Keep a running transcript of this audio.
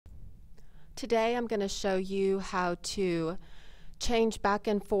Today I'm going to show you how to change back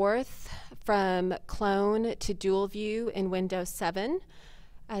and forth from clone to dual view in Windows 7.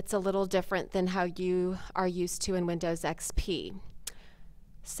 It's a little different than how you are used to in Windows XP.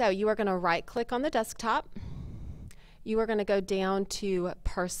 So you are going to right click on the desktop. You are going to go down to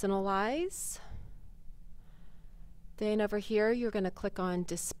Personalize. Then over here you're going to click on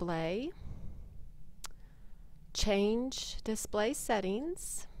Display. Change Display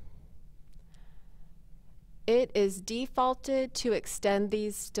Settings. It is defaulted to extend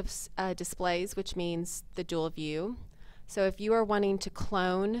these displays, which means the dual view. So if you are wanting to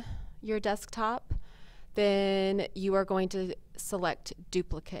clone your desktop, then you are going to select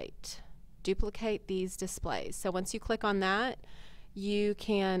Duplicate. Duplicate these displays. So once you click on that, you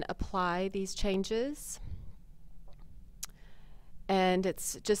can apply these changes. And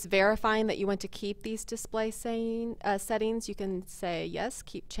it's just verifying that you want to keep these display settings. You can say yes,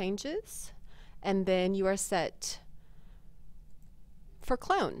 keep changes. And then you are set for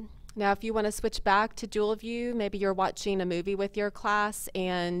clone. Now if you want to switch back to dual view, maybe you're watching a movie with your class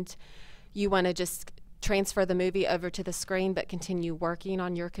and you want to just transfer the movie over to the screen but continue working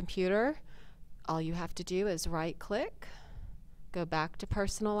on your computer, all you have to do is right click, go back to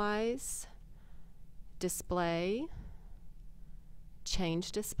Personalize, Display,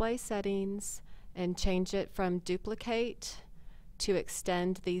 change display settings, and change it from Duplicate to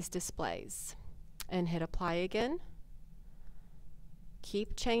extend these displays. And hit apply again,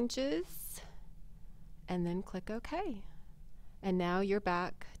 keep changes, and then click OK. And now you're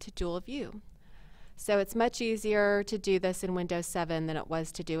back to dual view. So it's much easier to do this in Windows 7 than it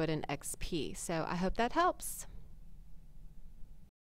was to do it in XP. So I hope that helps.